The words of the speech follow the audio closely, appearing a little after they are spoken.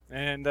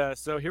And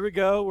so here we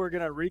go. We're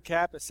going to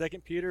recap at 2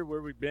 Peter,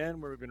 where we've been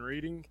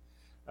reading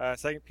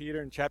 2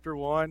 Peter in chapter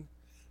 1.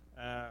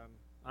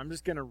 I'm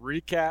just going to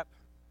recap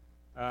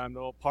the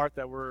little part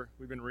that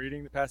we've been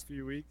reading the past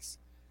few weeks.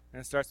 And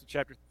it starts with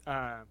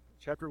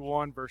chapter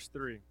 1, verse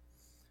 3.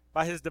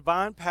 By his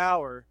divine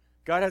power,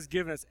 God has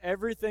given us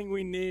everything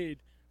we need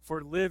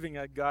for living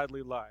a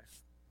godly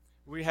life.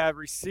 We have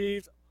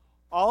received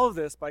all of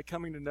this by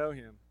coming to know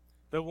him,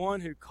 the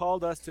one who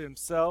called us to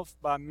himself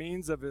by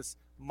means of his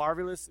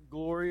marvelous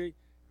glory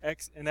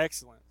and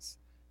excellence.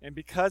 And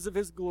because of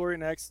his glory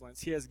and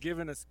excellence, he has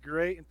given us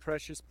great and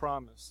precious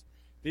promise.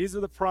 These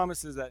are the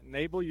promises that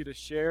enable you to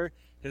share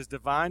his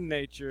divine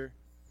nature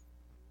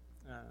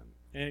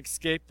and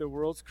escape the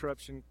world's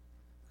corruption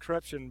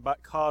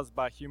caused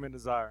by human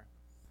desire.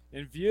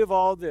 In view of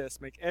all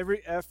this, make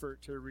every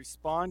effort to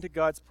respond to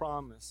God's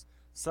promise.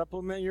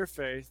 Supplement your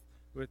faith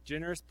with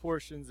generous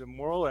portions of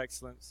moral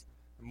excellence,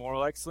 and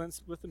moral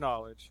excellence with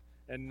knowledge,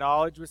 and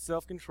knowledge with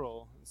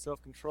self-control, and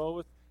self-control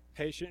with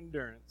patient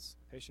endurance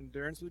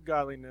with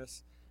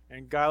godliness,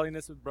 and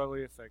godliness with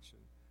brotherly affection,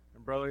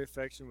 and brotherly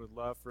affection with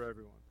love for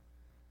everyone.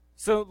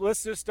 So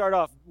let's just start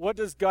off. What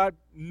does God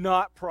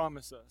not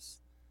promise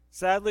us?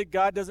 Sadly,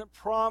 God doesn't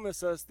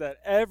promise us that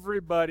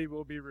everybody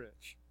will be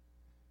rich.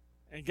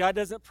 And God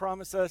doesn't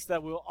promise us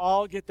that we'll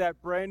all get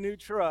that brand new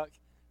truck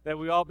that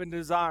we've all been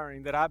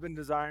desiring, that I've been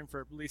desiring for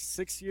at least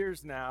 6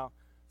 years now,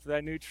 for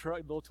that new truck,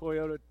 little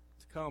Toyota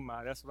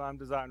Tacoma. That's what I'm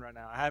designing right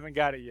now. I haven't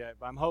got it yet,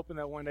 but I'm hoping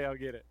that one day I'll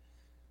get it.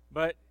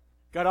 But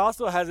God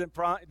also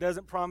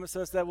doesn't promise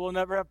us that we'll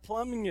never have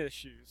plumbing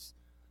issues.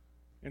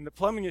 And the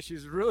plumbing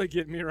issues really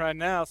get me right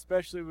now,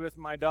 especially with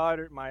my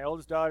daughter, my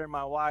oldest daughter, and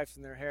my wife,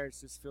 and their hair. It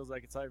just feels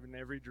like it's in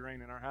every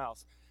drain in our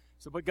house.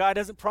 But God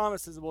doesn't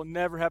promise us that we'll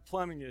never have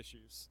plumbing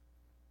issues.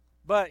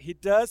 But he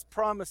does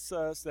promise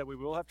us that we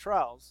will have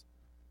trials.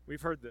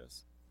 We've heard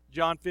this.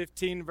 John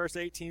 15, verse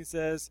 18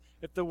 says,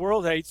 if the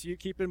world hates you,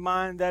 keep in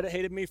mind that it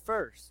hated me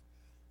first.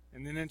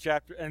 And then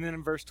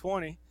in verse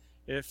 20,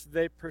 if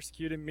they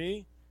persecuted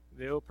me,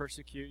 they will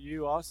persecute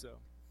you also.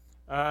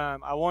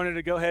 I wanted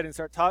to go ahead and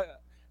start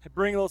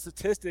bringing little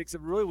statistics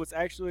of really what's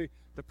actually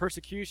the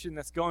persecution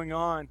that's going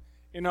on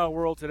in our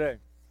world today.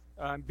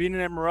 Being in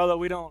Amarillo,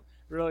 we don't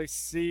really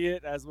see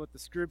it as what the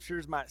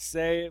scriptures might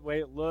say, the way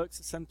it looks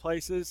in some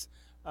places.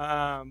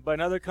 But in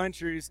other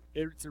countries,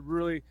 it's a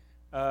really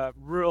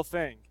real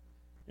thing.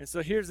 And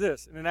so here's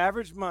this. In an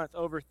average month,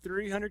 over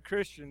 300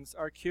 Christians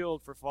are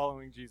killed for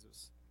following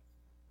Jesus.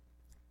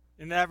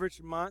 In an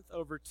average month,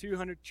 over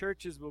 200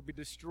 churches will be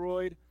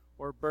destroyed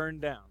or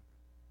burned down.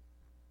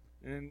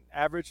 In an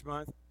average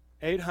month,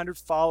 800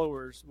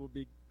 followers will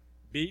be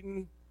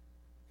beaten,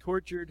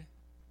 tortured,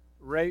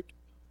 raped,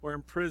 or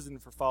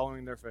imprisoned for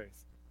following their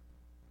faith.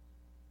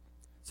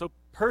 So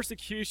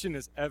persecution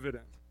is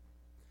evident.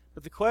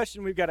 But the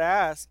question we've got to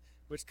ask,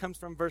 which comes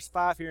from verse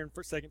 5 here in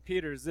 2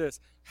 Peter, is this: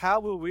 how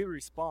will we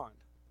respond?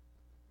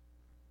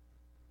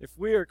 If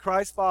we are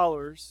Christ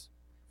followers,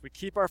 if we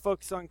keep our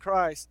focus on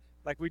Christ,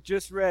 like we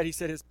just read, he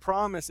said his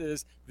promise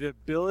is the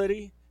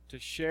ability to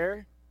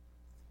share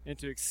and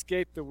to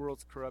escape the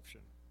world's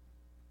corruption.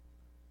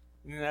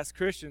 And then as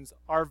Christians,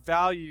 our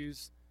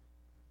values,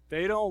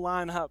 they don't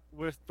line up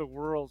with the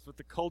world's, with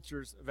the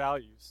culture's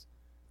values.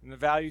 And the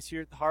values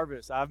here at the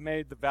Harvest, I've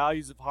made the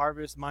values of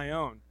Harvest my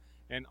own.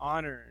 And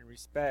honor and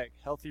respect,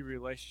 healthy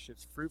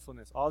relationships,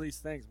 fruitfulness, all these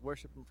things,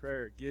 worship and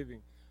prayer,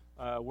 giving,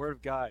 word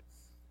of God.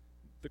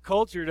 The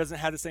culture doesn't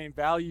have the same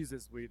values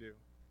as we do.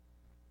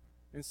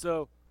 And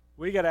so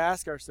we got to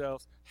ask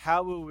ourselves,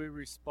 how will we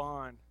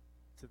respond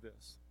to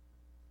this?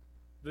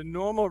 The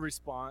normal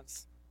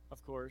response,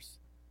 of course,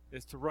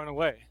 is to run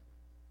away,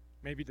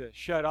 maybe to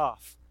shut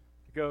off,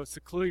 to go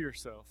seclude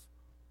yourself.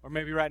 Or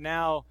maybe right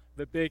now,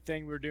 the big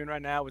thing we're doing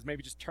right now is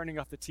maybe just turning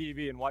off the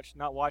TV and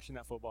not watching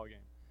that football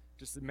game,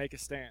 just to make a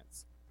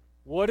stance.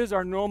 What is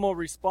our normal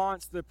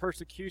response to the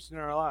persecution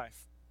in our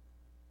life?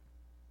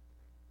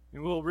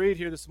 And we'll read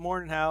here this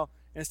morning how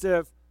instead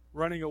of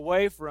running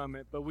away from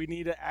it, but we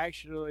need to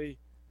actually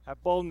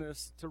have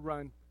boldness to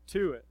run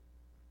to it.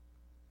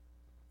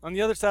 On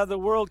the other side of the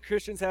world,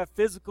 Christians have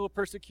physical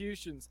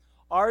persecutions.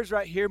 Ours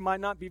right here might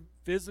not be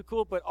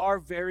physical, but are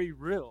very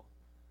real.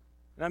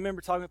 And I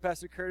remember talking with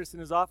Pastor Curtis in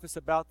his office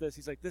about this.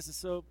 He's like, this is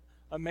so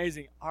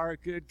amazing. Our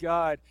good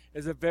God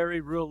is a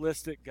very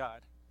realistic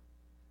God.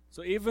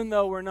 So even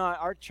though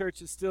our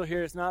church is still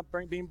here, it's not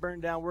being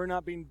burned down, we're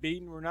not being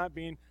beaten, we're not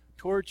being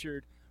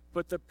tortured,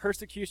 but the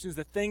persecutions,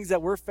 the things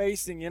that we're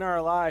facing in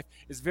our life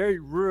is very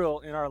real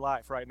in our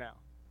life right now.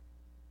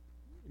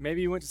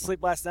 Maybe you went to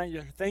sleep last night,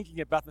 you're thinking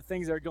about the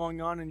things that are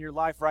going on in your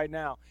life right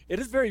now. It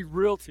is very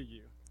real to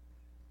you.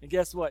 And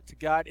guess what? To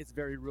God, it's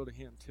very real to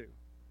him too,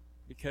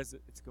 because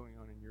it's going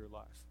on in your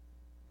life.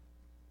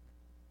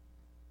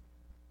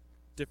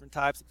 Different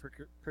types of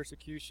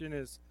persecution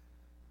is...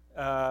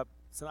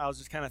 So I was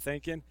just kind of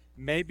thinking,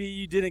 maybe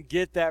you didn't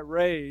get that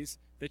raise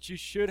that you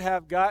should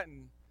have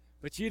gotten,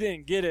 but you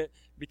didn't get it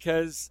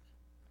because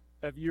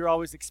of you're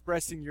always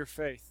expressing your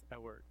faith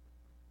at work.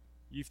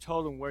 You've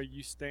told them where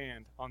you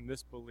stand on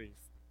this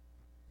belief.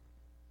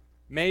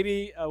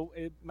 Maybe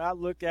it might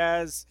look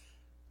as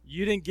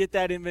you didn't get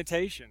that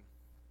invitation.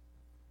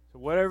 So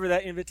whatever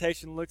that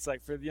invitation looks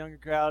like for the younger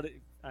crowd,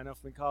 I know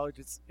from college,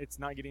 it's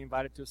not getting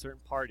invited to a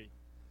certain party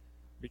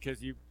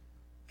because you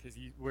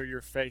where you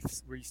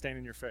stand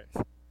in your faith.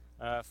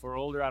 For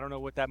older, I don't know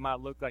what that might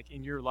look like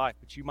in your life,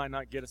 but you might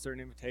not get a certain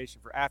invitation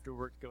for after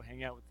work to go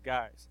hang out with the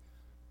guys,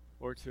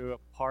 or to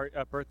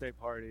a birthday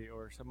party,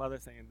 or some other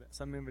thing,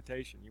 some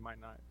invitation you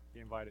might not be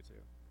invited to.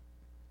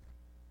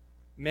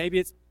 Maybe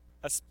it's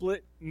a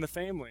split in the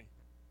family.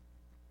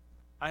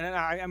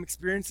 I'm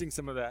experiencing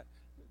some of that.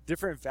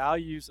 Different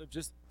values of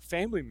just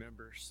family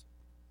members.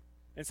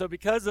 And so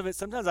because of it,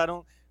 sometimes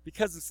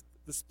because it's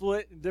the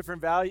split in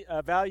different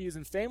values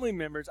and family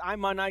members, I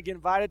might not get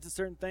invited to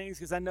certain things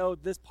because I know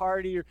this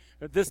party or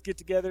this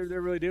get-together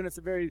they're really doing. It's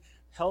a very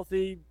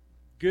healthy,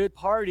 good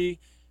party,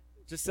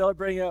 just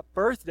celebrating a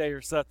birthday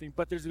or something,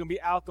 but there's going to be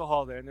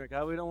alcohol there. And they're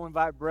like, oh, we don't want to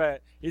invite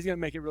Brett. He's going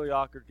to make it really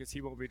awkward because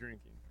he won't be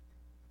drinking.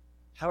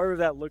 However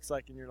that looks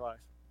like in your life.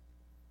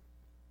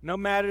 No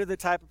matter the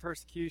type of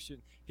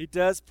persecution, he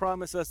does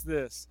promise us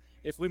this.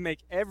 If we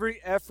make every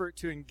effort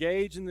to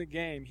engage in the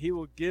game, he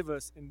will give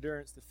us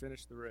endurance to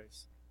finish the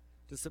race,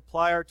 to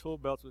supply our tool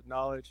belts with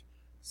knowledge,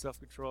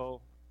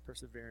 self-control,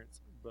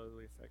 perseverance, and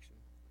brotherly affection.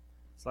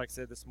 So like I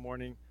said this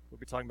morning, we'll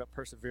be talking about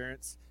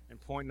perseverance.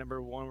 And point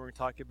number one we're going to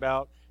talk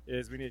about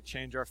is we need to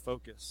change our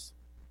focus.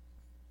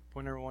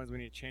 Point number one is we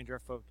need to change our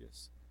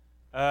focus.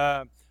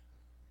 I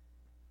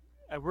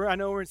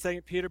know we're in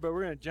 2 Peter, but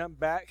we're going to jump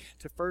back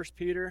to 1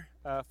 Peter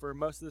for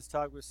most of this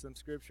talk with some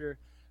scripture.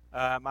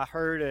 I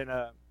heard in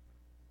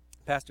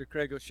Pastor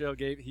Craig O'Shell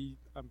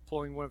I'm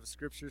pulling one of the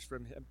scriptures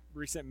from a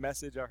recent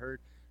message I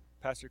heard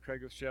Pastor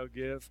Craig O'Shell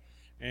give,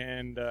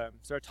 and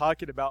started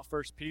talking about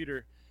 1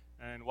 Peter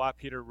and why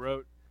Peter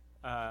wrote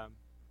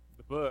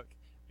the book.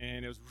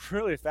 And it was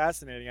really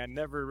fascinating. I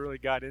never really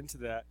got into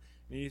that.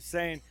 And he's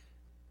saying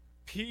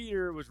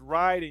Peter was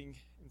writing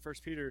in 1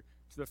 Peter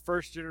to the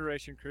first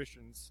generation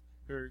Christians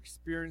who are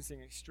experiencing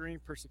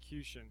extreme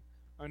persecution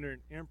under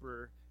an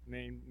emperor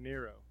named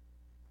Nero.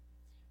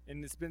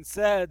 And it's been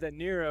said that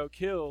Nero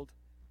killed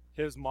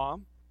his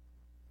mom.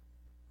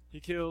 He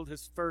killed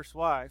his first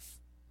wife.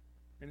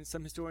 And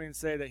some historians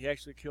say that he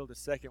actually killed his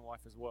second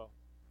wife as well.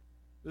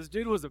 This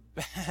dude was a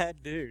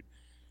bad dude.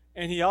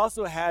 And he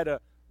also had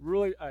a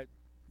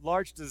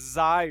large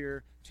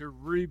desire to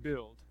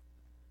rebuild,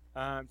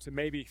 to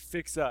maybe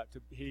fix up.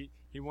 He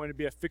wanted to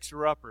be a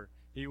fixer-upper.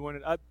 He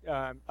wanted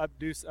to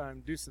do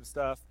some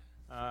stuff.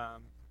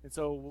 And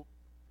so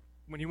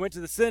when he went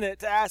to the Senate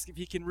to ask if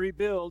he can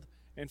rebuild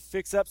and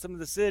fix up some of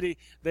the city,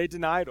 they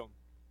denied him.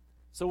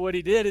 So what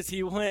he did is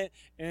he went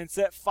and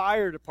set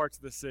fire to parts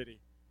of the city.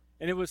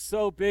 And it was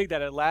so big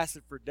that it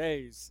lasted for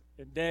days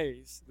and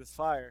days, this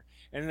fire.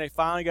 And then they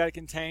finally got it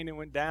contained and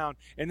went down.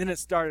 And then it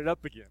started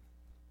up again.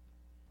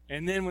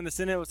 And then when the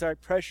Senate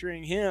started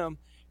pressuring him,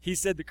 he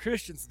said the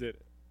Christians did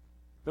it,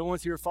 the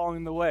ones who were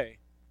following the way.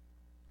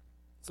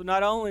 So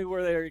not only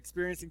were they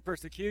experiencing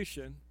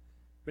persecution,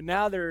 but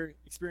now they're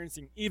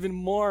experiencing even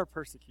more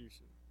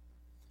persecution.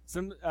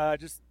 Some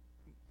just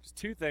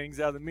two things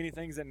out of the many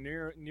things that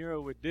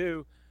Nero would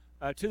do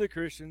to the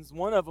Christians.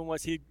 One of them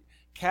was he'd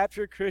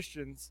capture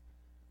Christians,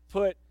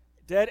 put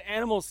dead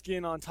animal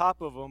skin on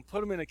top of them,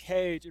 put them in a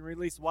cage, and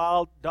release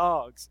wild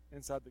dogs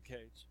inside the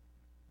cage.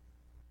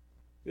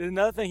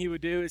 Another thing he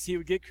would do is he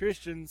would get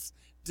Christians,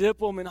 dip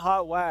them in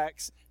hot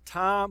wax,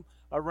 tie them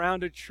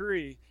around a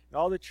tree, and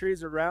all the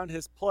trees around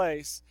his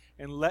place,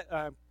 and light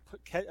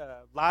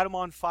them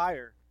on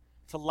fire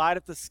to light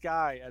up the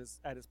sky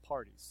at his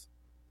parties.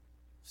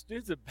 This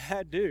dude's a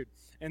bad dude.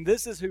 And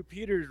this is who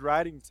Peter's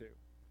writing to.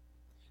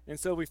 And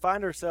so we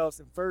find ourselves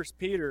in 1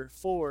 Peter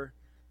 4,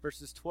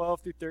 verses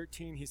 12 through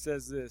 13. He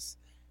says this,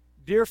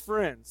 "Dear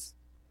friends,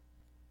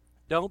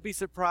 don't be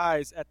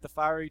surprised at the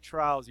fiery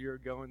trials you are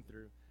going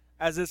through,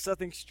 as if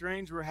something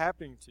strange were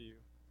happening to you.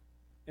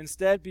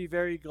 Instead, be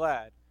very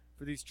glad,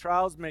 for these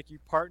trials make you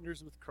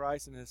partners with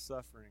Christ in his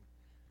suffering,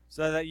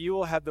 so that you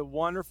will have the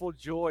wonderful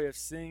joy of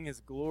seeing his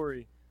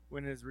glory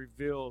when it is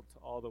revealed to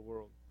all the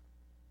world."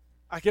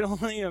 I can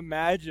only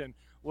imagine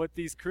what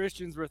these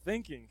Christians were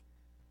thinking.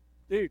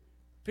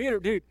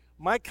 Peter,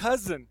 my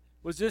cousin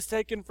was just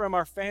taken from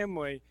our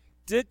family,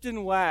 dipped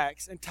in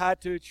wax, and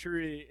tied to a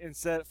tree and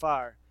set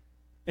fire.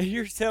 And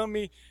you're telling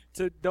me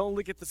to don't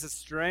look at this as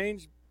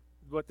strange,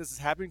 what this is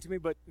happening to me,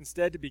 but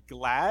instead to be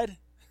glad?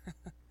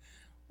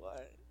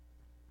 What?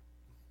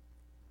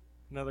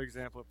 Another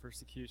example of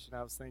persecution.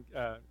 I was thinking,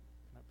 not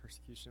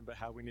persecution, but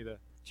how we need to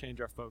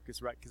change our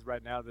focus, right? Because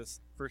right now, this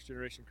first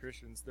generation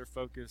Christians, their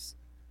focus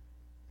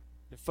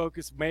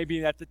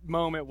maybe at the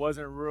moment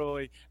wasn't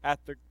really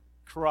at the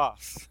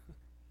cross.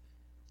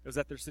 It was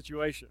at their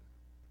situation.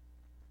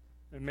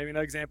 And maybe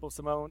another example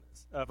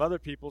of other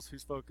people's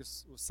whose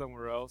focus was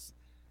somewhere else.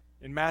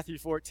 In Matthew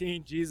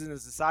 14, Jesus and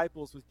his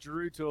disciples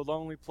withdrew to a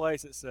lonely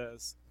place, it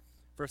says,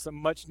 for some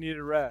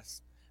much-needed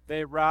rest.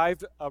 They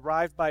arrived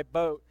by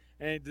boat,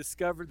 and they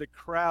discovered the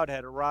crowd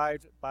had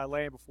arrived by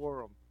land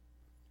before them.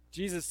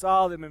 Jesus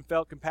saw them and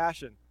felt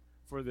compassion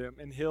for them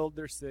and healed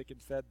their sick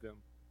and fed them.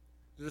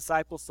 The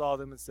disciples saw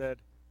them and said,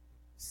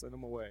 send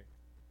them away.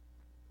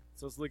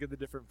 So let's look at the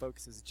different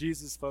focuses.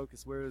 Jesus'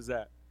 focus, where is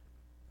that?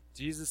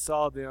 Jesus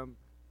saw them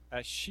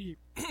as sheep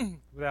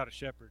without a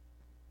shepherd.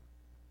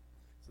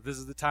 So this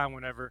is the time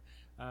whenever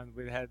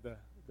we had the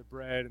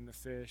bread and the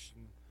fish,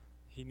 and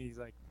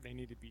they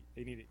need to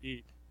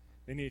eat.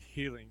 They need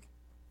healing.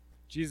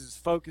 Jesus'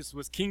 focus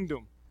was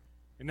kingdom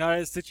and not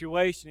his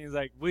situation. He's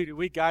like,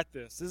 we got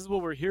this. This is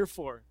what we're here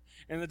for.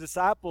 And the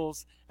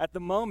disciples, at the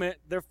moment,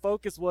 their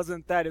focus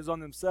wasn't that. It was on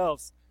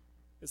themselves.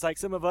 It's like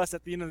some of us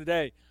at the end of the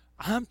day,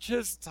 I'm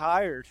just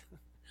tired.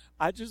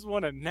 I just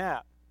want a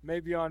nap.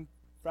 Maybe on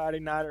Friday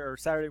night or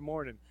Saturday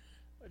morning.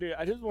 Dude,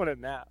 I just want a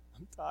nap.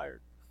 I'm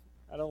tired.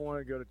 I don't want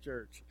to go to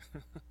church.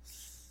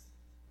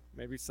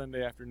 Maybe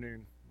Sunday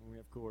afternoon when we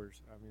have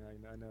chores.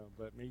 I know,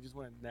 but maybe you just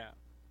want a nap.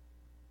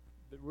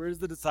 But where's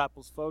the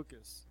disciples'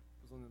 focus?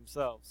 It was on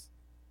themselves.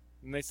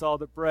 And they saw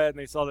the bread and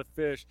they saw the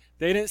fish.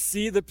 They didn't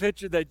see the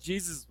picture that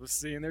Jesus was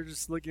seeing. They're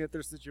just looking at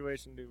their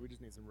situation. Dude, we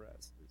just need some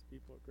rest. These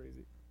people are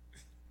crazy.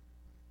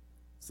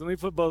 So let me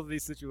put both of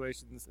these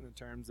situations in the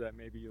terms that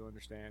maybe you'll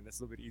understand. That's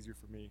a little bit easier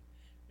for me,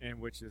 and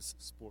which is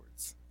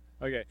sports.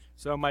 Okay,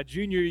 so my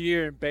junior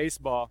year in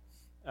baseball,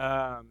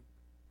 I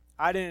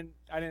didn't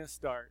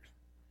start,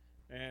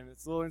 and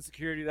it's a little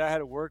insecurity that I had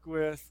to work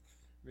with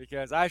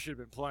because I should have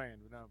been playing.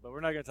 But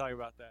we're not going to talk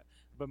about that.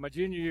 But my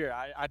junior year,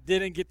 I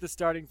didn't get the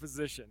starting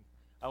position.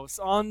 I was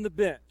on the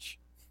bench.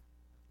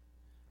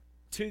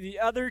 To the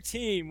other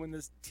team, when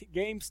this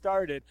game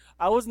started,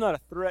 I was not a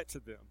threat to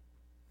them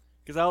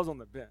because I was on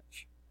the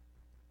bench.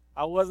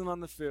 I wasn't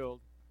on the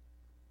field.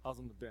 I was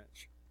on the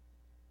bench.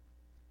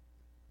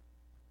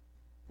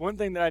 One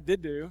thing that I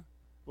did do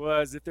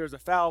was if there was a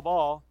foul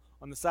ball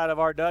on the side of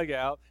our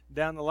dugout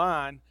down the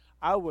line,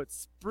 I would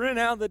sprint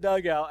out of the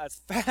dugout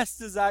as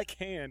fast as I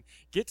can,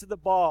 get to the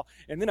ball,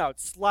 and then I would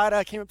slide.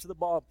 I came up to the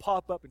ball and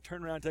pop up and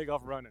turn around and take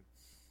off running.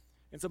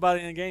 And so by the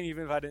end of the game,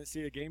 even if I didn't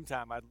see a game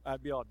time,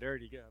 I'd be all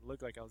dirty. I'd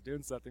look like I was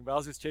doing something, but I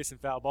was just chasing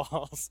foul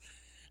balls.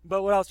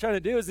 But what I was trying to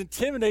do is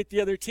intimidate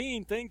the other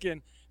team,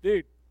 thinking,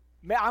 dude,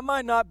 I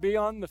might not be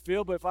on the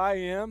field, but if I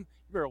am,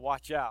 you better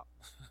watch out.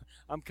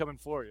 I'm coming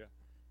for you.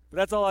 But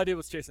that's all I did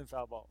was chasing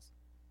foul balls.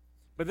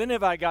 But then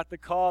if I got the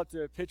call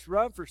to pitch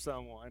run for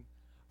someone,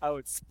 I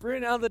would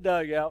sprint out of the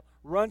dugout,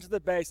 run to the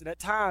base, and at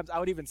times I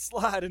would even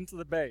slide into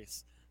the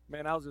base.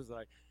 Man, I was just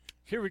like,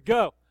 here we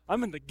go.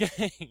 I'm in the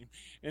game.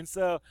 And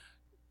so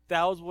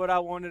that was what I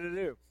wanted to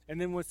do.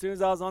 And then as soon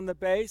as I was on the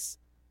base,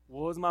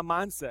 what was my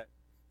mindset?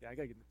 Yeah, I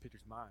got to get in the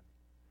pitcher's mind.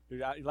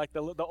 Dude, like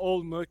the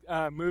old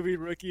movie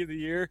Rookie of the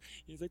Year.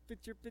 He's like,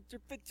 pitcher, pitcher,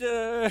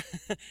 pitcher.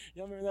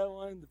 Y'all remember that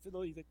one? The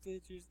fiddle, he's like,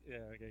 pitchers. Yeah,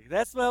 okay.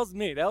 That was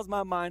me. That was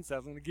my mindset. I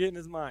was going to get in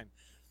his mind.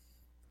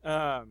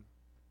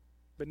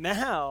 But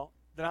now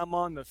that I'm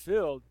on the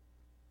field,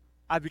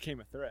 I became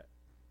a threat.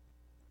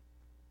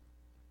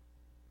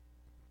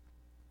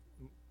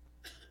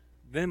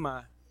 Then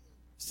my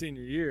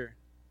senior year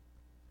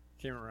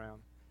came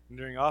around, and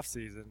during off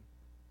season,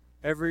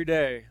 every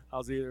day I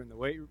was either in the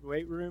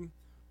weight room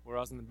or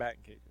I was in the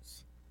batting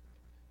cages,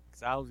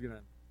 because I was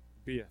gonna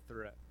be a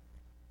threat.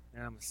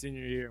 And I'm a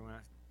senior year when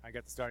I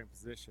got the starting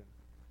position,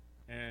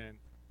 and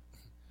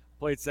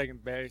played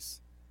second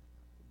base,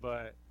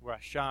 but where I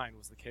shined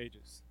was the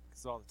cages,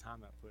 because all the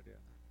time that I put in,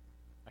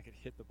 I could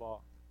hit the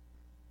ball.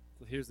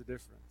 So here's the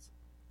difference: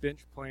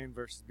 bench playing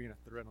versus being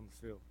a threat on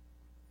the field.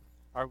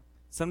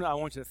 Something I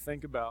want you to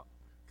think about,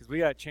 because we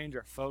got to change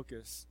our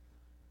focus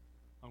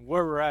on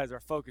where we're at. Is our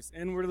focus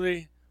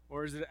inwardly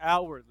or is it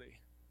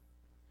outwardly?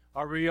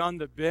 Are we on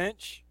the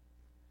bench,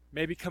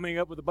 maybe coming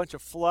up with a bunch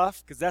of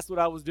fluff? Because that's what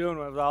I was doing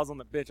when I was on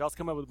the bench. I was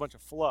coming up with a bunch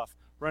of fluff,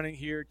 running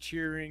here,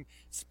 cheering,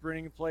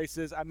 sprinting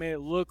places. I made it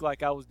look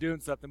like I was doing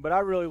something, but I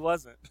really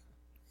wasn't.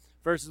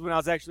 Versus when I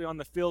was actually on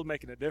the field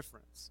making a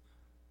difference.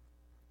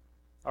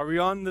 Are we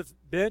on the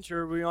bench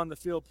or are we on the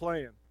field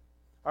playing?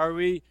 Are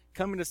we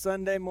coming to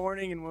Sunday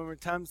morning and when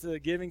it comes to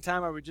giving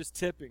time, are we just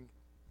tipping?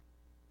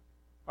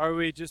 Are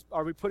we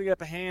putting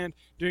up a hand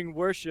doing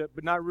worship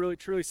but not really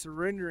truly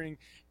surrendering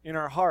in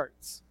our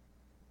hearts?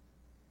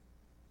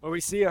 Or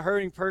we see a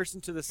hurting person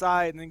to the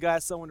side and then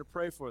got someone to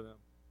pray for them.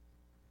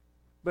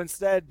 But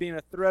instead, being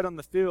a threat on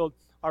the field,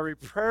 are we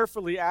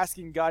prayerfully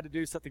asking God to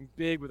do something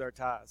big with our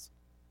tithes?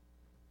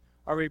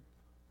 Are we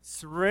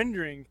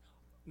surrendering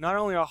not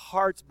only our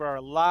hearts but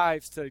our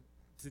lives to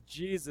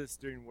Jesus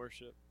during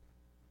worship?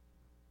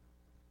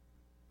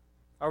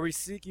 Are we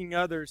seeking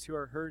others who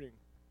are hurting?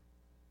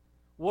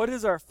 What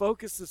is our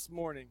focus this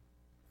morning?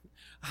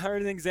 I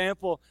heard an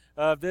example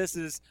of this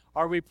is,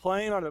 are we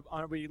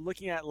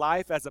looking at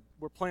life as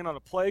we're playing on a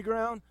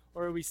playground,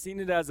 or are we seeing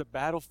it as a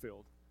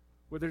battlefield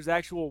where there's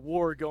actual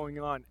war going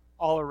on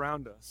all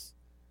around us?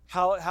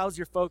 How's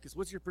your focus?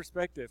 What's your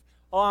perspective?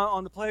 Oh,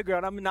 on the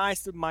playground, I'm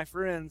nice to my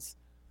friends.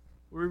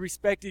 We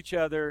respect each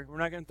other. We're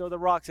not going to throw the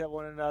rocks at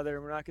one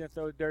another. We're not going to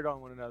throw dirt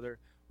on one another.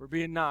 We're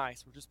being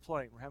nice. We're just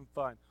playing. We're having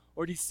fun.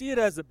 Or do you see it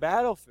as a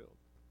battlefield?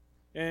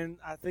 And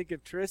I think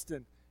of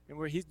Tristan and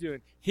what he's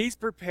doing. He's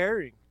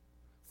preparing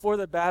for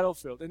the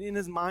battlefield. And in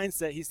his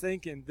mindset, he's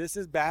thinking, this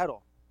is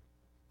battle.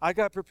 I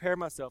got to prepare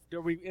myself.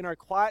 Are we in our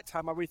quiet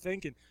time? Are we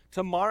thinking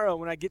tomorrow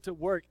when I get to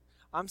work,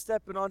 I'm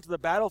stepping onto the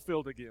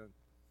battlefield again,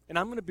 and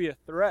I'm going to be a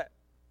threat?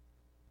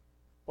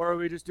 Or are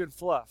we just doing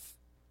fluff,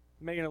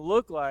 making it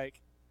look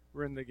like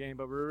we're in the game,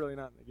 but we're really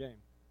not in the game?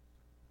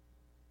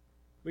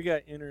 We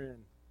got to enter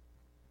in.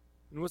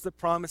 And what's the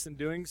promise in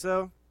doing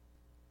so?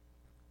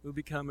 We'll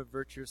become a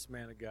virtuous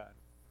man of God.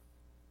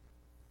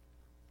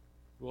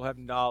 We'll have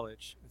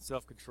knowledge and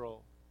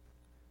self-control.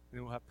 And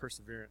then we'll have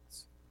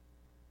perseverance.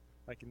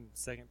 Like in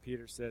 2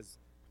 Peter says,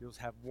 you'll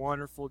have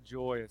wonderful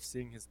joy of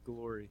seeing his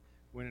glory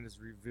when it is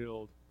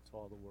revealed to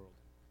all the world.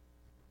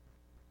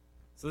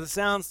 So this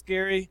sounds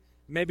scary,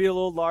 maybe a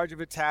little large of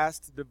a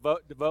task to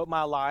devote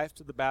my life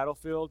to the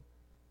battlefield.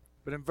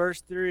 But in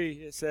verse 3,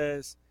 it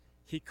says,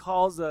 he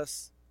calls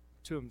us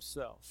to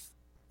himself.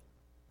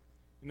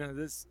 You know,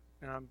 this,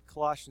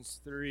 Colossians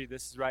 3,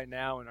 this is right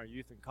now in our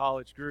youth and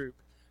college group.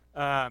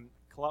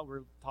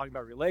 We're talking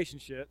about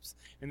relationships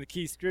and the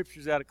key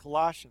scriptures out of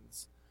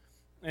Colossians.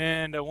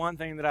 And one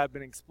thing that I've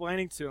been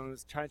explaining to them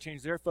is trying to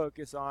change their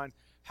focus on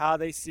how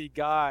they see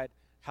God,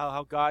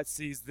 how God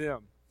sees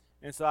them.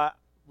 And so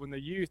when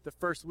the youth, the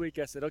first week,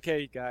 I said,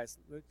 okay, guys,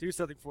 do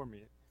something for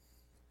me.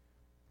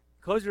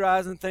 Close your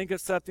eyes and think of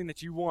something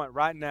that you want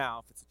right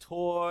now. If it's a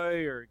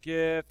toy or a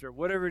gift or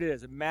whatever it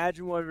is,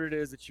 imagine whatever it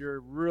is that you're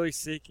really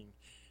seeking.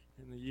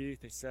 And the youth,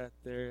 they sat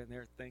there and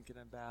they're thinking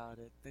about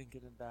it.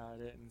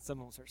 And some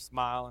of them start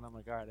smiling. I'm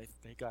like, all right,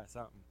 they got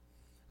something.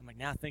 I'm like,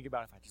 now think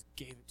about if I just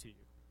gave it to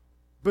you.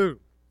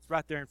 Boom. It's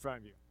right there in front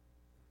of you.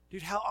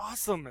 Dude, how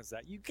awesome is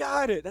that? You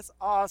got it. That's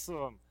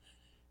awesome.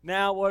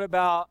 Now what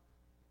about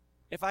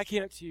if I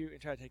came up to you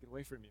and tried to take it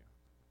away from you?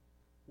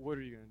 What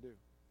are you going to do?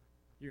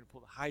 You're going to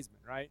pull the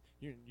Heisman, right?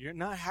 You're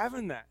not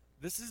having that.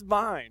 This is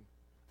mine.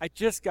 I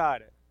just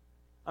got it.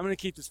 I'm going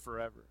to keep this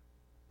forever.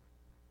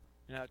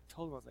 And I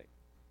told him, I was like,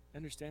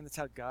 understand that's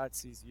how God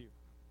sees you.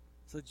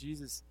 So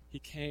Jesus, he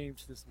came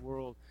to this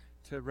world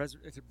to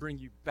bring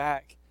you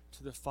back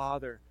to the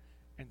Father.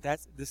 And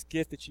that's this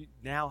gift that you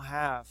now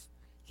have.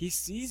 He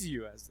sees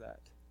you as that.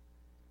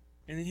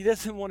 And then he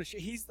doesn't want to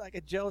he's like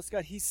a jealous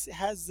God. He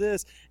has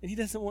this, and he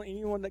doesn't want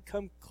anyone to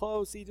come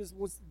close. He just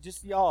wants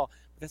just y'all.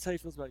 But that's how he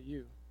feels about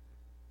you.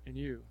 And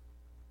you.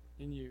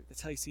 And you.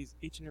 That's how he sees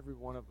each and every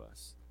one of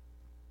us.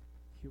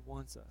 He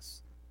wants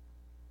us.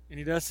 And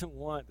he doesn't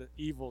want the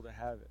evil to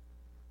have it.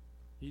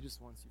 He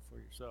just wants you for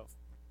yourself.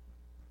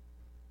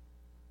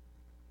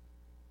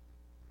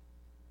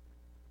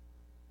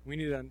 We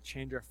need to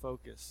change our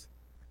focus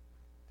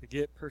to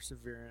get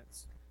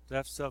perseverance, to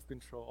have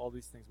self-control, all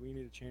these things. We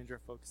need to change our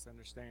focus to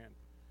understand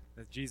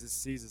that Jesus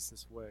sees us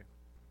this way.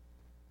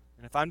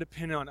 And if I'm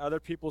dependent on other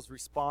people's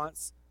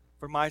response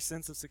for my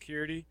sense of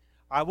security,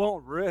 I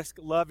won't risk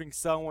loving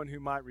someone who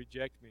might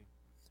reject me.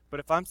 But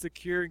if I'm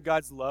secure in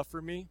God's love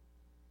for me,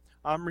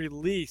 I'm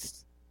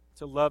released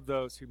to love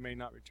those who may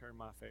not return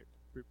my favor,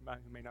 who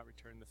may not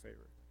return the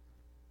favor.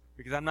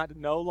 Because I'm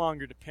no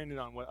longer dependent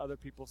on what other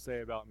people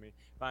say about me.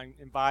 If I'm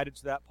invited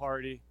to that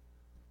party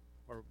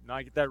or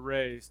not get that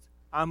raised,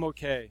 I'm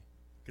okay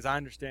because I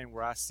understand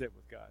where I sit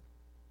with God.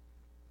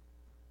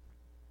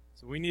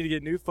 So we need to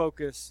get new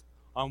focus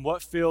on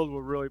what field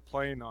we're really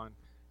playing on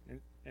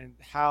and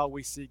how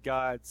we see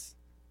God's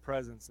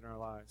presence in our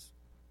lives.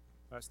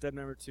 Step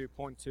number 2,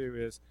 point 2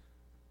 is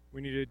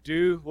we need to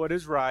do what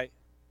is right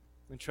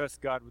and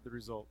trust God with the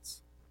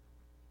results.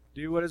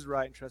 Do what is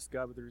right and trust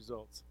God with the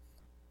results.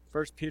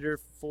 1 Peter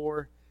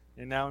 4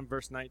 and now in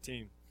verse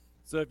 19.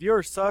 So if you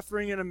are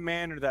suffering in a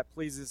manner that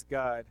pleases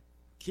God,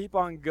 keep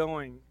on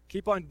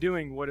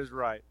doing what is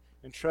right,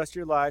 and trust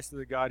your lives to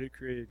the God who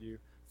created you,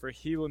 for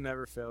he will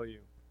never fail you.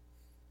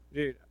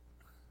 Dude,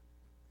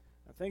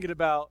 I'm thinking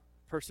about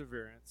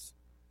perseverance.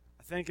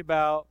 I think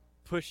about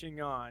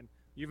pushing on,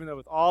 even though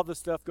with all the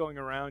stuff going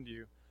around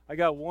you. I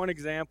got one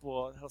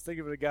example. I was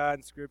thinking of a guy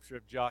in Scripture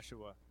of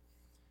Joshua.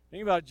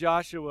 Think about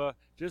Joshua,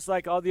 just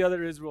like all the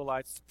other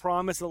Israelites,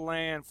 promise a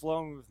land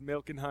flowing with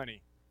milk and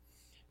honey.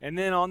 And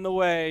then on the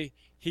way,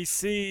 he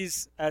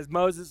sees, as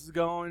Moses is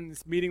going,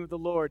 this meeting with the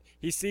Lord,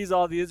 he sees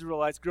all the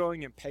Israelites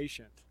growing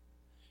impatient.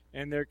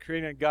 And they're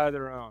creating a God of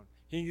their own.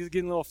 He's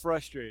getting a little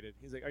frustrated.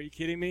 He's like, are you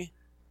kidding me?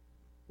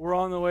 We're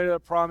on the way to the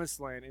promised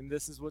land, and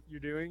this is what you're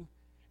doing?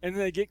 And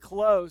then they get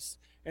close,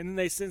 and then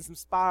they send some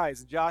spies,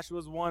 and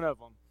Joshua's one of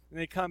them. And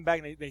they come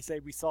back, and they say,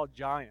 we saw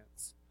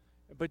giants.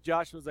 But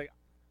Joshua's like,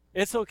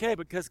 it's okay,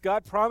 because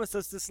God promised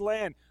us this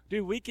land.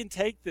 Dude, we can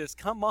take this.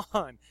 Come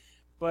on.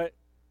 But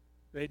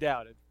they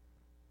doubted.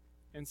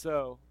 And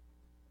so,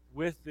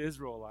 with the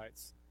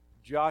Israelites,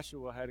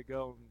 Joshua had to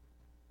go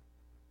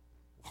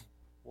and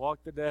walk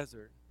the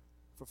desert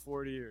for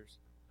 40 years.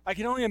 I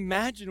can only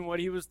imagine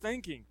what he was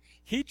thinking.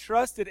 He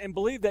trusted and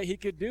believed that he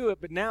could do it,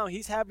 but now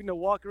he's having to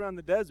walk around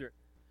the desert.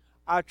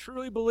 I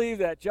truly believe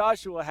that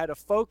Joshua had to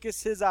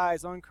focus his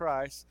eyes on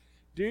Christ,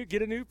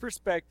 get a new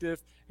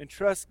perspective, and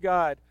trust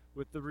God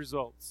with the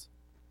results.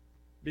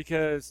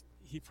 Because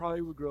he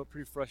probably would grow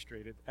pretty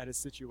frustrated at his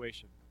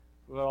situation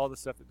with all the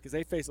stuff, because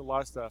they faced a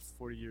lot of stuff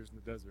 40 years in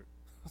the desert.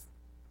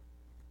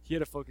 He had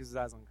to focus his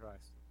eyes on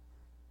Christ.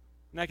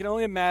 And I can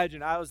only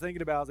imagine, I was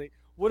thinking about, I was like,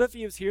 what if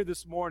he was here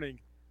this morning?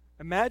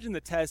 Imagine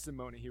the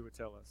testimony he would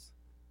tell us.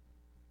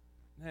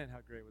 Man, how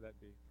great would that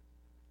be?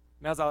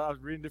 And as I was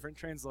reading different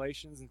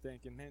translations and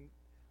thinking, man,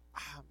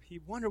 he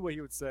wondered what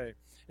he would say.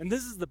 And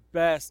this is the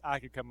best I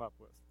could come up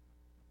with.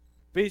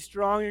 Be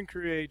strong and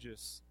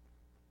courageous.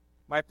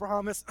 My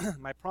promise,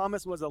 my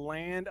promise was a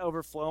land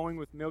overflowing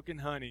with milk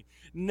and honey.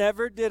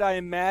 Never did I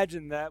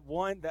imagine that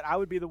I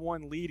would be the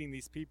one leading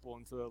these people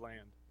into the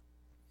land.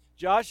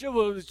 Joshua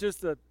was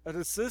just an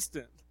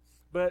assistant,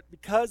 but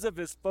because of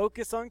his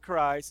focus on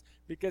Christ,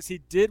 because he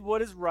did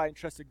what is right and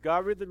trusted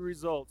God with the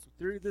results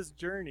through this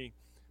journey,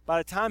 by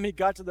the time he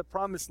got to the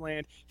promised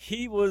land,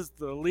 he was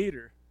the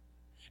leader,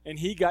 and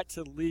he got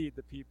to lead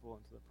the people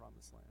into the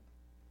promised land.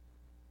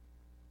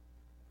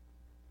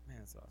 Man,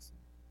 that's awesome.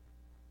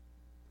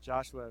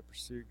 Joshua had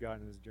pursued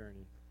God in his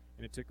journey,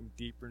 and it took him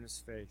deeper in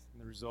his faith.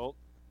 And the result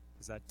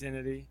is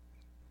identity,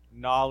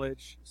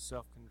 knowledge,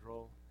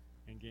 self-control,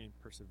 and gained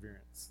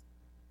perseverance.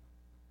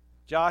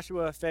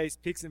 Joshua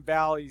faced peaks and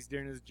valleys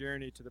during his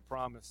journey to the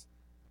promise,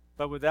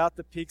 but without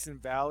the peaks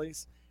and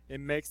valleys,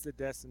 it makes the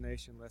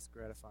destination less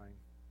gratifying.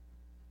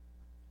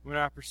 When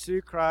I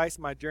pursue Christ,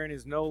 my journey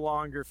no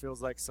longer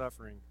feels like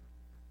suffering.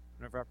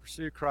 Whenever I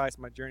pursue Christ,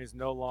 my journey is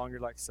no longer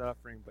like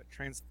suffering, but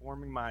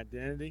transforming my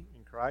identity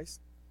in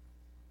Christ,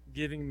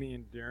 giving me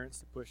endurance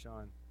to push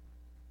on.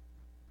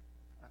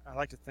 I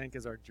like to think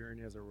as our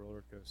journey as a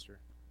roller coaster.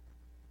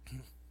 I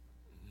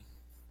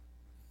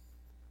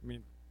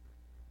mean,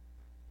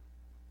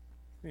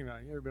 think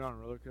about it. You ever been on a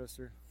roller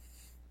coaster?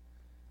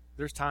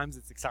 There's times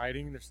it's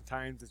exciting. There's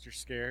times that you're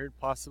scared,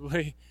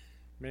 possibly.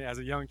 I mean, as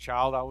a young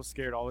child, I was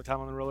scared all the time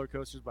on the roller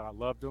coasters, but I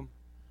loved them.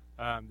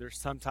 There's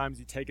sometimes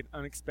you take an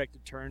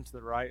unexpected turn to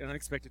the right, an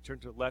unexpected turn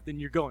to the left,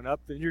 and you're going up,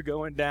 then you're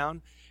going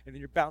down, and then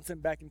you're bouncing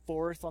back and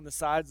forth on the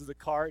sides of the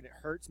cart, and it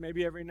hurts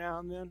maybe every now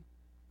and then.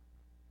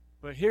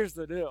 But here's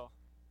the deal.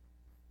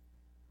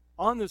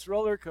 On this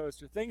roller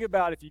coaster, think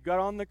about if you got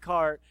on the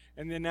cart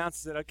and the announcer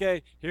said,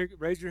 okay, here,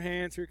 raise your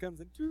hands, here comes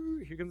the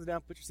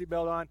down, put your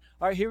seatbelt on.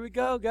 All right, here we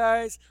go,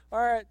 guys. All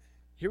right,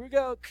 here we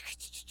go.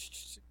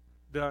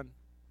 Done.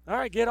 All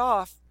right, get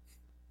off.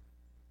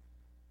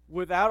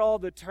 Without all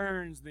the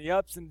turns, the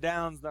ups and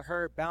downs, the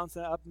hurt,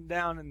 bouncing up and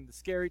down, and the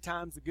scary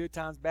times, the good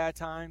times, bad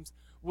times,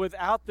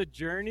 without the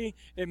journey,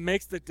 it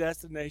makes the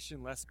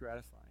destination less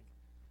gratifying.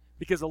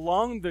 Because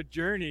along the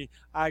journey,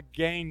 I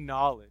gain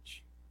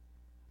knowledge.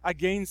 I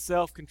gain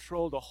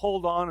self-control to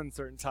hold on in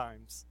certain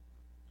times.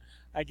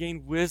 I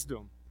gain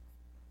wisdom.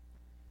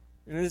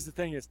 And this is the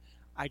thing is,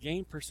 I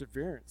gain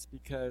perseverance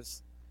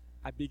because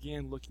I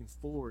began looking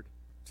forward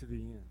to the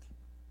end.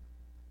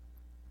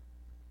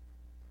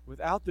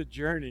 Without the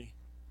journey,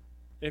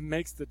 it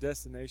makes the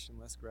destination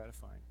less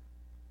gratifying.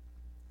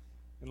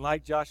 And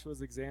like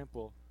Joshua's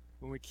example,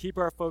 when we keep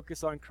our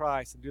focus on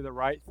Christ and do the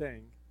right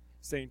thing,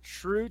 staying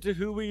true to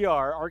who we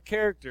are, our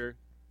character,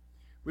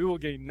 we will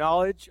gain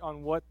knowledge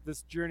on what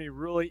this journey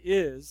really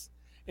is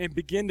and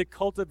begin to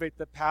cultivate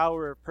the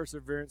power of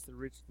perseverance to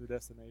reach the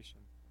destination.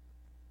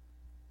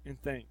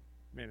 And think,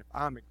 man, if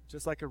I'm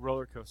just like a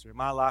roller coaster in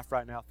my life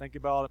right now, think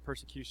about all the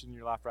persecution in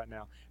your life right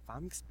now. If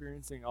I'm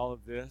experiencing all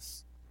of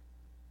this,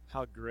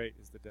 how great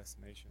is the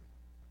destination?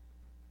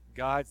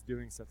 God's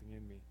doing something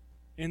in me.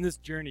 In this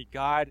journey,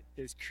 God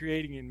is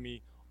creating in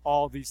me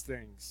all these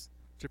things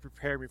to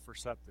prepare me for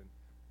something.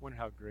 Wonder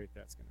how great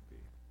that's going to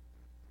be.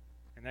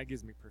 And that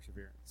gives me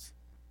perseverance.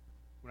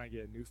 When I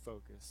get a new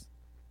focus,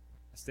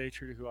 I stay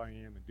true to who I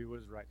am and do what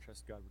is right,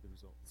 trust God with the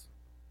results.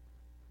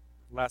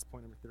 Last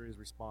point, number 3, is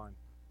respond.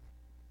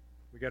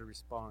 We got to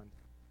respond.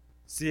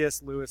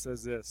 C.S. Lewis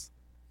says this: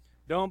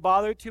 don't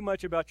bother too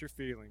much about your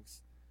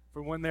feelings,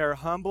 for when they are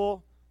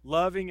humble,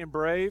 loving, and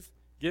brave,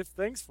 give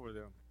thanks for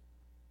them.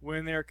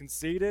 When they are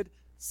conceited,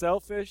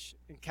 selfish,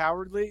 and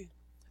cowardly,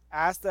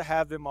 ask to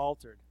have them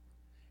altered.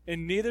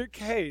 In neither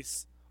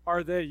case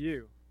are they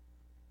you,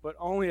 but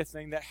only a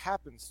thing that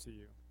happens to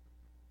you.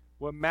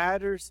 What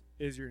matters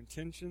is your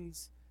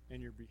intentions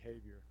and your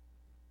behavior.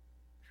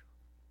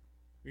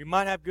 You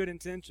might have good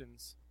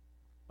intentions,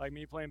 like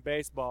me playing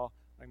baseball.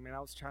 Like, man, I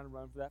was trying to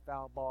run for that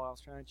foul ball. I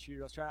was trying to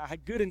shoot. I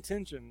had good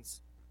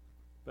intentions,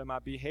 but my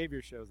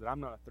behavior shows that I'm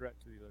not a threat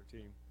to the other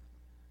team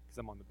because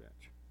I'm on the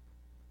bench.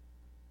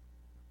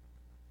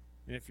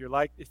 And if you're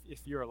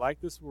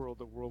like this world,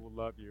 the world will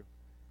love you.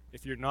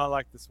 If you're not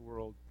like this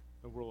world,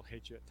 the world will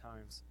hate you at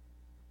times.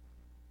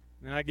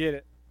 And I get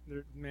it.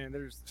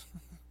 There's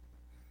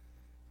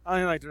I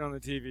don't like to turn on the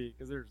TV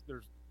because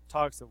there's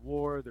talks of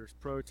war, there's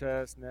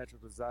protests, natural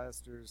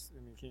disasters. I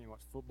mean, you can't even watch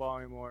football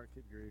anymore.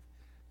 Good grief.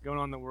 Going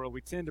on in the world,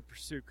 we tend to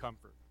pursue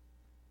comfort.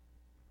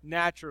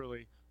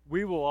 Naturally,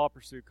 we will all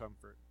pursue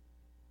comfort.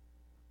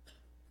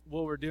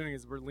 What we're doing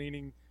is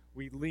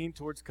we lean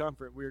towards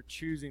comfort. We are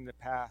choosing the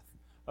path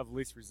of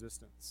least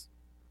resistance.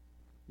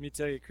 Let me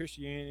tell you,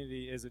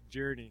 Christianity is a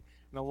journey,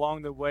 and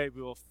along the way,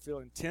 we will feel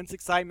intense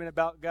excitement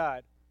about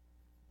God.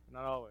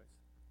 Not always.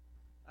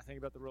 I think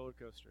about the roller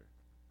coaster.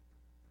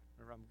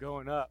 Whenever I'm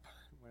going up,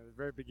 at the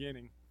very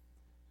beginning,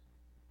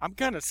 I'm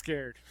kind of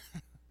scared.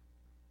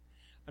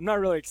 I'm not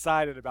really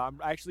excited about. I'm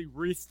actually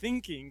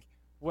rethinking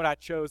what I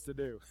chose to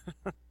do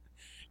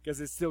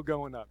because it's still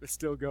going up. It's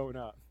still going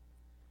up.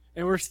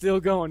 And we're still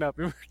going up.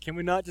 Can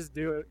we not just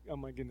do it? Oh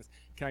my goodness.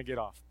 Can I get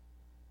off?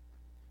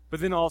 But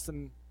then all of a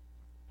sudden,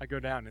 I go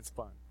down. It's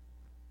fun.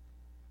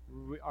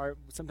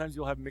 Sometimes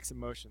you'll have mixed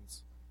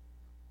emotions.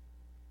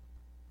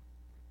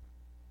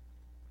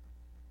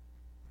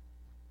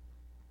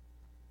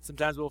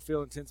 Sometimes we'll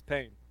feel intense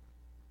pain.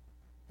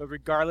 But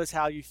regardless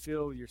how you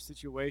feel your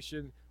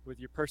situation with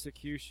your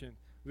persecution,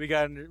 we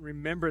got to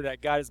remember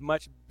that God is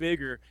much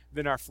bigger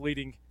than our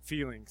fleeting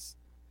feelings.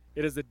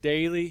 It is a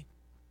daily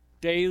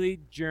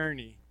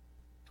journey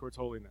towards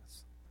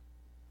holiness.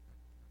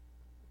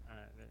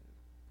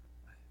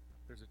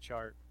 There's a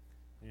chart,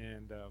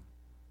 and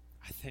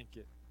I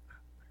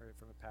heard it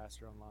from a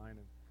pastor online,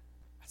 and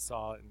I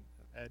saw it, and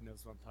Ed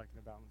knows what I'm talking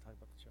about when I'm talking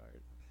about the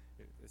chart.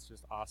 It's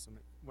just awesome.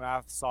 When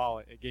I saw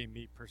it, it gave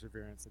me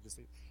perseverance and just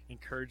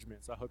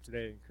encouragement. So I hope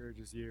today it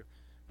encourages you.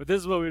 But this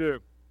is what we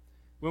do.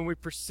 When we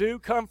pursue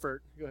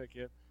comfort, go ahead,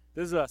 kid.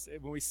 This is us.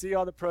 When we see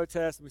all the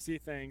protests and we see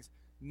things,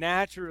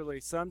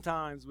 naturally,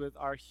 sometimes with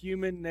our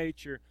human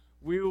nature,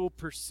 we will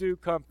pursue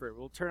comfort.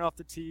 We'll turn off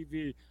the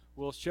TV.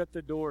 We'll shut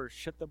the doors,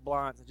 shut the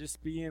blinds, and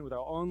just be in with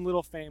our own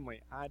little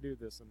family. I do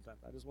this sometimes.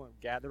 I just want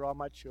to gather all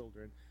my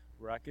children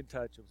where I can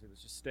touch them. So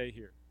let's just stay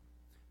here.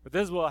 But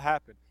this is what will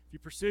happen. If you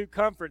pursue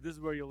comfort, this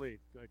is where you'll lead.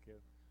 Go ahead, kid.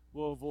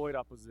 We'll avoid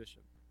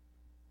opposition.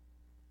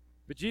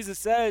 But Jesus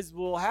says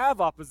we'll have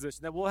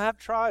opposition, that we'll have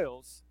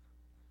trials,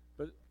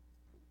 but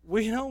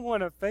we don't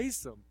want to face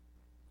them.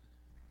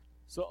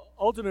 So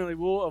ultimately,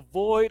 we'll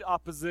avoid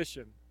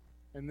opposition.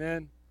 And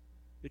then,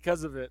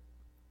 because of it,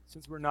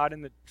 since we're not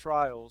in the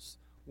trials,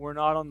 we're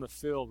not on the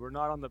field, we're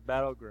not on the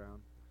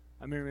battleground.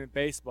 I mean, in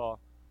baseball,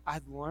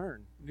 I'd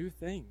learn new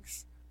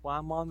things. While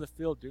I'm on the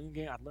field doing a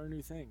game, I'd learn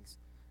new things.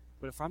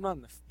 But if I'm not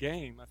in the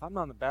game, if I'm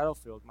not on the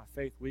battlefield, my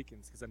faith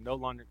weakens because I'm no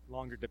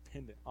longer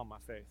dependent on my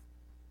faith.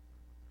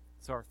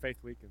 So our faith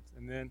weakens.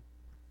 And then,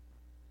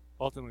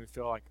 ultimately, we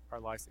feel like our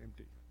life's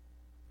empty.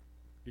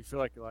 You feel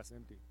like your life's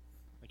empty.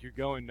 Like you're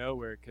going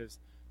nowhere because,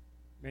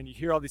 man, you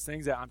hear all these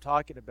things that I'm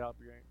talking about,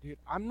 but you're like, dude,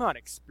 I'm not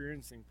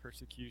experiencing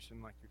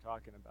persecution like you're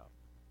talking about.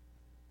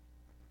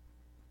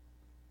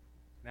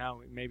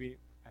 Now, maybe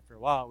after a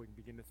while, we can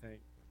begin to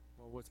think,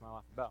 well, what's my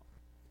life about?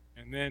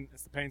 And then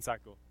it's the pain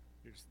cycle.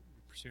 You're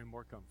pursuing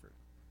more comfort.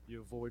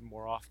 You avoid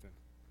more often.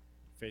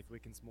 Faith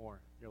weakens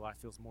more. Your life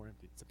feels more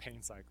empty. It's a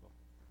pain cycle.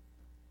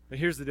 But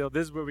here's the deal.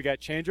 This is where we got to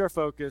change our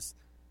focus,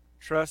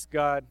 trust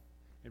God,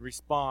 and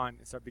respond,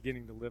 and start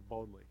beginning to live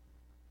boldly.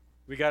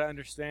 We got to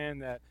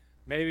understand that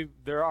maybe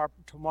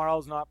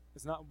tomorrow's not.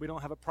 We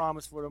don't have a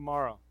promise for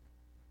tomorrow.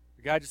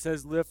 God just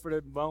says live for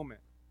the moment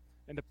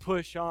and to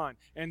push on.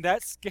 And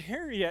that's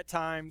scary at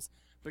times,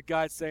 but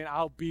God's saying,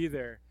 I'll be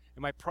there.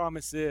 And my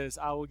promise is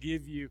I will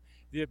give you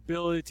the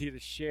ability to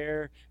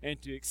share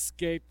and to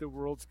escape the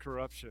world's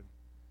corruption.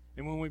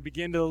 And when we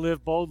begin to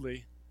live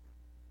boldly,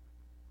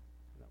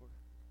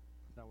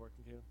 it's not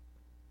working, Caleb?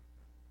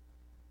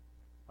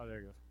 Oh, there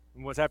it goes.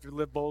 And what's after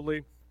live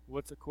boldly?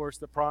 What's, of course,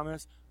 the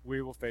promise?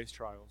 We will face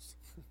trials.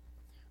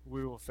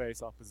 We will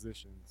face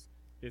oppositions.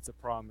 It's a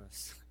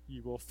promise.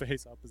 You will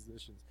face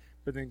oppositions.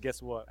 But then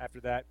guess what? After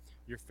that,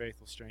 your faith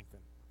will strengthen.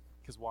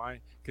 Because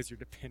why? Because you're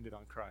dependent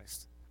on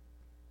Christ.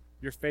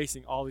 You're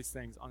facing all these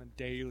things on a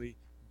daily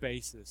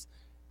basis.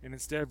 And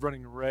instead of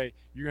running away,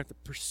 you're going to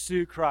have to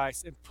pursue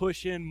Christ and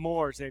push in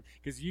more. Say,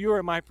 because you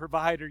are my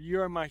provider.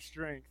 You are my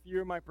strength.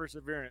 You are my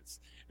perseverance.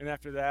 And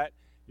after that,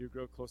 you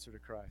grow closer to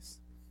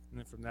Christ. And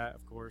then from that,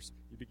 of course,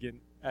 you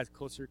begin, as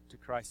closer to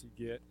Christ you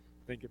get,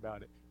 think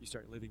about it, you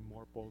start living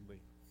more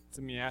boldly.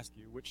 So let me ask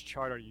you, which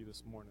chart are you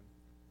this morning,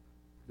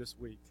 this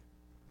week?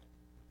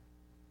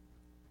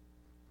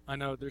 I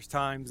know there's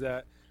times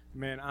that,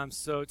 man, I'm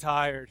so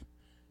tired.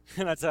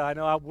 And I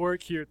know I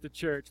work here at the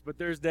church, but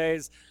there's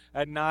days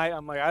at night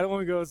I'm like, I don't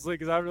want to go to sleep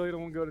because I really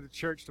don't want to go to the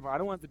church tomorrow. I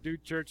don't want to do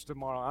church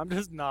tomorrow. I'm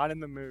just not in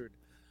the mood.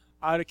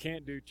 I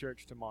can't do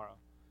church tomorrow.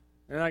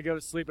 And then I go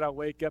to sleep and I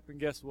wake up and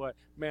guess what?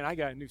 Man, I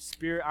got a new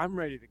spirit. I'm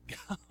ready to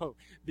go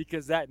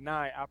because that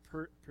night I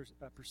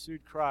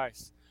pursued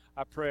Christ.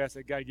 I pray, I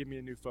said, God, give me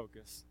a new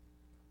focus.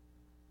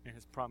 And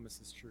his promise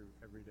is true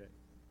every day.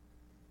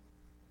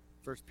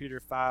 1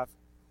 Peter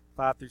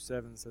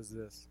 5:5-7 says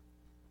this.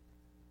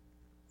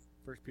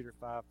 1 Peter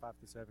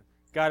 5:5-7.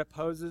 God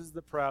opposes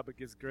the proud but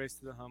gives grace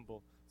to the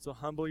humble. So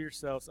humble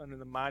yourselves under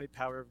the mighty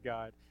power of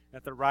God. And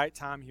at the right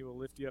time he will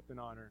lift you up in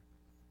honor.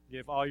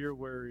 Give all your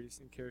worries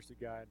and cares to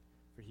God,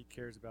 for he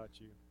cares about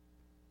you.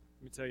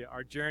 Let me tell you,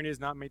 our journey is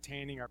not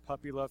maintaining our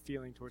puppy love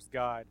feeling towards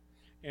God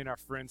and our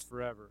friends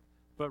forever,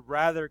 but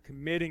rather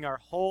committing our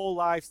whole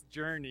life's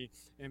journey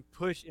and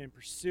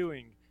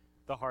pursuing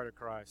the heart of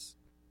Christ.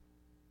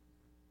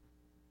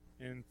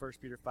 In 1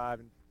 Peter 5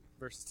 and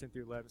verses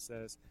 10-11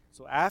 says,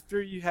 so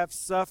after you have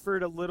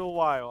suffered a little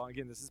while,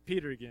 again, this is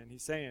Peter again,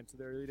 he's saying to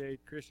the early day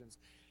Christians,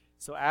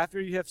 so after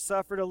you have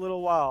suffered a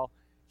little while,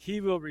 he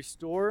will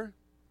restore,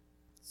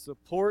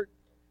 support,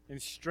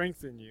 and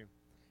strengthen you,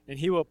 and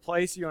he will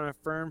place you on a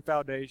firm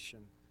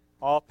foundation.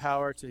 All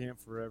power to him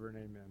forever and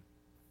amen.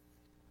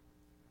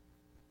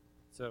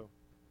 So,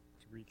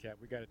 to recap,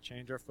 we got to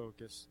change our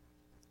focus.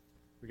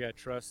 We got to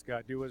trust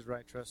God, do what's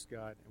right, trust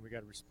God, and we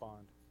got to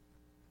respond.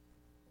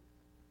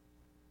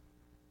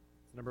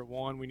 Number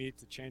one, we need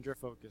to change our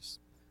focus.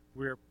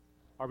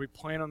 Are we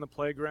playing on the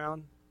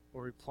playground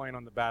or are we playing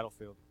on the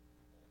battlefield?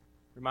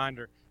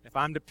 Reminder, if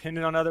I'm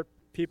dependent on other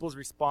people's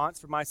response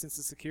for my sense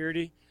of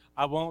security,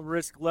 I won't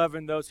risk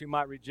loving those who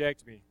might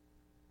reject me.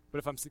 But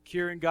if I'm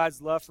secure in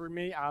God's love for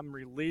me, I'm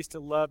released to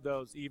love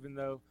those even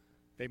though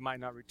they might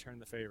not return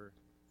the favor.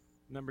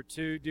 Number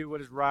two, do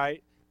what is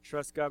right.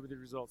 Trust God with the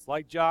results.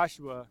 Like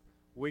Joshua,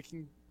 we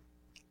can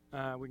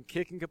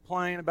kick and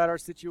complain about our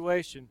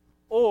situation,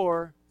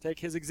 or take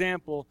his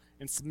example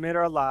and submit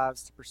our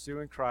lives to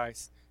pursuing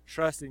Christ,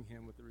 trusting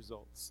him with the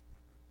results.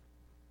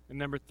 And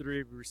number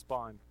three, we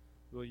respond.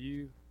 Will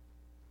you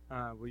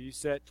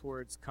set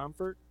towards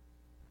comfort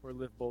or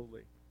live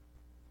boldly?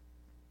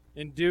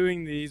 In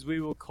doing these, we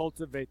will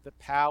cultivate the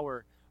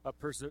power of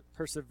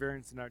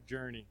perseverance in our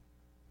journey,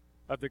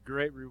 of the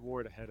great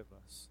reward ahead of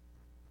us.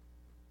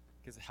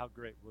 Because how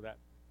great will that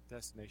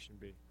destination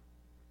be?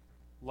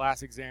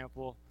 Last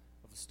example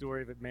of a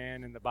story of a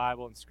man in the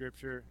Bible and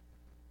Scripture.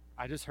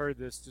 I just heard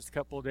this just a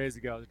couple of days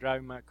ago. I was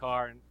driving my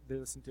car and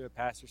listened to a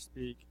pastor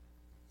speak.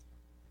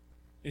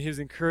 And he was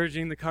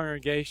encouraging the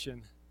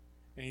congregation.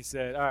 And he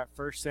said, all right,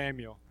 1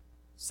 Samuel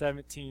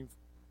 17,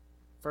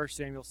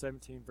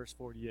 verse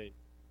 48.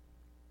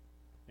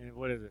 And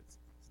what is it?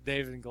 It's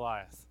David and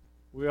Goliath.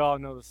 We all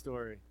know the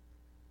story.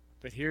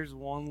 But here's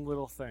one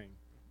little thing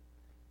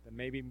that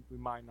maybe we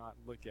might not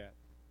look at.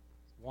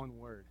 One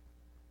word.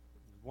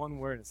 One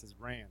word, and it says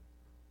ran.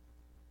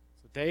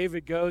 So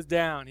David goes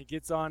down. He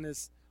gets on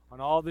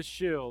all the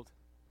shield,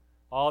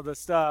 all the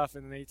stuff,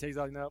 and then he takes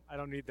out, nope, I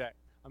don't need that.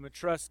 I'm going to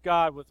trust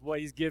God with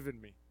what he's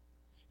given me.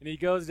 And he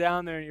goes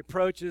down there and he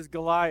approaches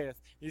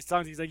Goliath. He's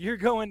like, you're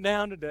going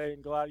down today.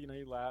 And Goliath,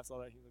 he laughs, all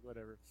that, he's like,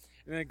 whatever.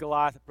 And then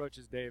Goliath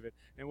approaches David.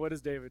 And what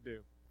does David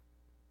do?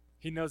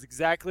 He knows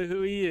exactly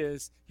who he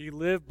is. He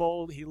lives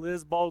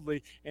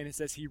boldly, and it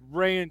says he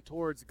ran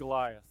towards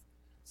Goliath.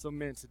 So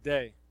men,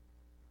 today,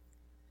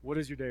 what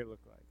does your day look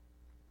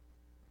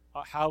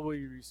like? How will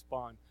you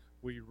respond?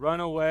 Will you run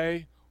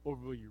away or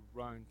will you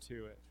run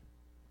to it?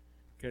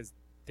 Because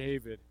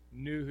David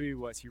knew who he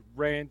was. He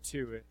ran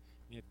to it,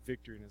 and he had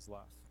victory in his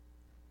life.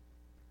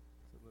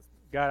 So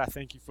God, I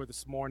thank you for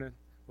this morning.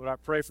 Lord, I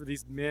pray for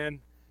these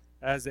men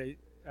as they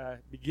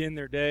begin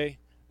their day.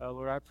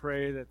 Lord, I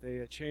pray that they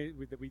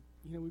that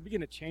we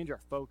begin to change our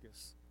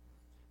focus.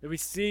 That we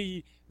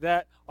see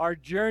that our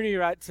journey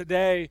right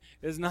today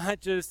is not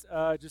just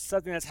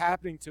something that's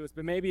happening to us,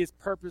 but maybe it's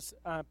purpose.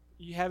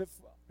 You have it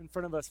in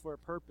front of us for a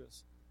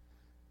purpose,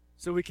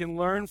 so we can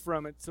learn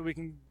from it, so we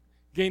can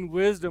gain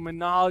wisdom and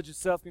knowledge and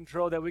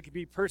self-control. That we can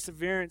be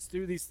perseverance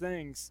through these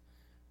things,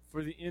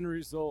 for the end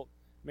result.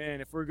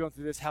 Man, if we're going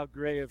through this, how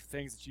great of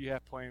things that you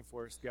have planned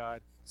for us, God.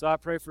 So I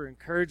pray for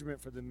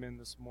encouragement for the men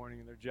this morning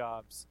in their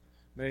jobs.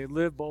 May they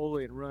live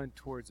boldly and run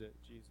towards it,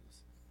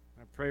 Jesus.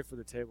 I pray for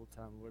the table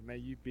time, Lord. May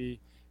you be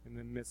in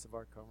the midst of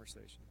our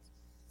conversations.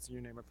 It's in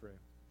your name I pray.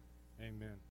 Amen.